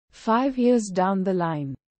5 years down the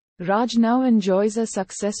line, Raj now enjoys a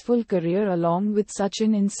successful career along with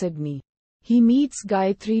Sachin in Sydney. He meets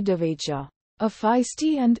Gayatri, a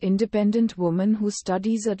feisty and independent woman who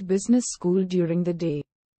studies at business school during the day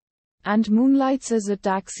and moonlights as a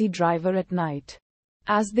taxi driver at night.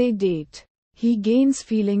 As they date, he gains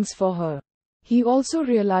feelings for her. He also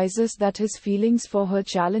realizes that his feelings for her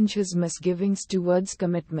challenge his misgivings towards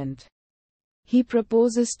commitment. He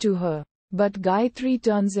proposes to her, but Gayatri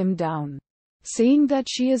turns him down, saying that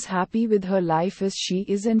she is happy with her life as she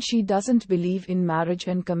is and she doesn't believe in marriage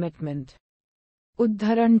and commitment.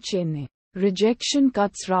 Udharan Chenne. Rejection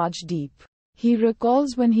cuts Raj deep. He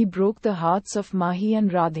recalls when he broke the hearts of Mahi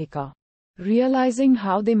and Radhika. Realizing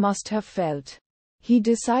how they must have felt, he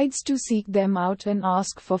decides to seek them out and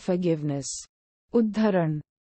ask for forgiveness. Udharan.